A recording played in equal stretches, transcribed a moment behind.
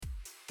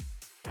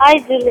Hi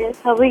Julius,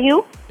 how are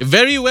you?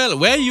 Very well.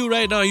 Where are you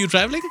right now? Are you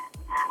traveling?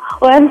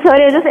 Oh, I'm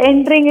sorry, I'm just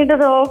entering into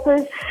the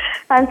office.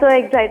 I'm so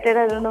excited,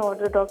 I don't know what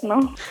to talk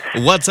now.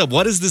 What's up?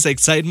 What is this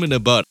excitement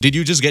about? Did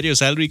you just get your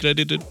salary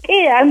credited?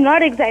 Hey, I'm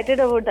not excited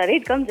about that.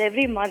 It comes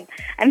every month.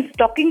 I'm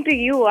talking to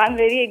you. I'm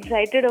very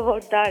excited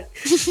about that.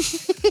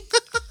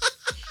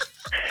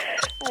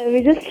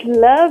 We just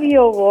love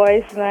your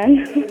voice,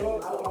 man.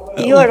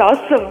 You Oh, are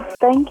awesome.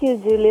 Thank you,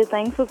 Julius.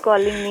 Thanks for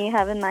calling me.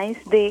 Have a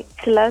nice day.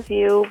 Love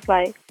you.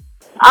 Bye.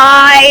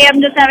 I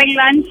am just having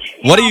lunch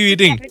in what are you office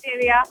eating?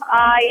 cafeteria.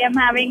 I am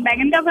having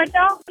bangan ka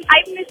bhatta.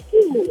 I miss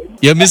you.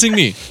 You're missing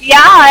me. Yeah,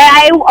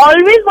 I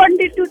always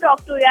wanted to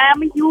talk to you. I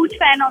am a huge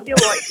fan of your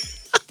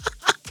voice.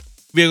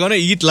 We're gonna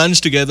eat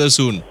lunch together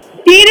soon.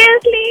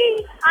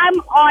 Seriously,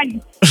 I'm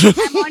on.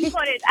 I'm on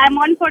for it. I'm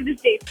on for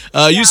this date.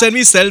 You sent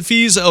me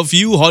selfies of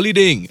you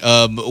holidaying.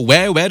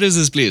 Where is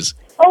this place?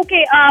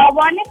 Okay,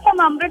 one is from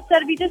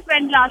Amritsar. We just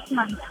went last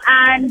month,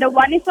 and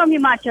one is from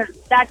Himachal.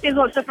 That is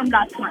also from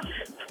last month.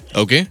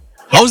 Okay.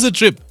 How's the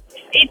trip?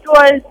 It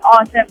was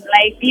awesome.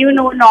 Like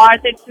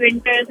north, it's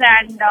winters,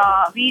 and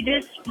we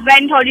just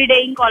went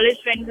holidaying, college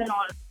friends and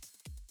all.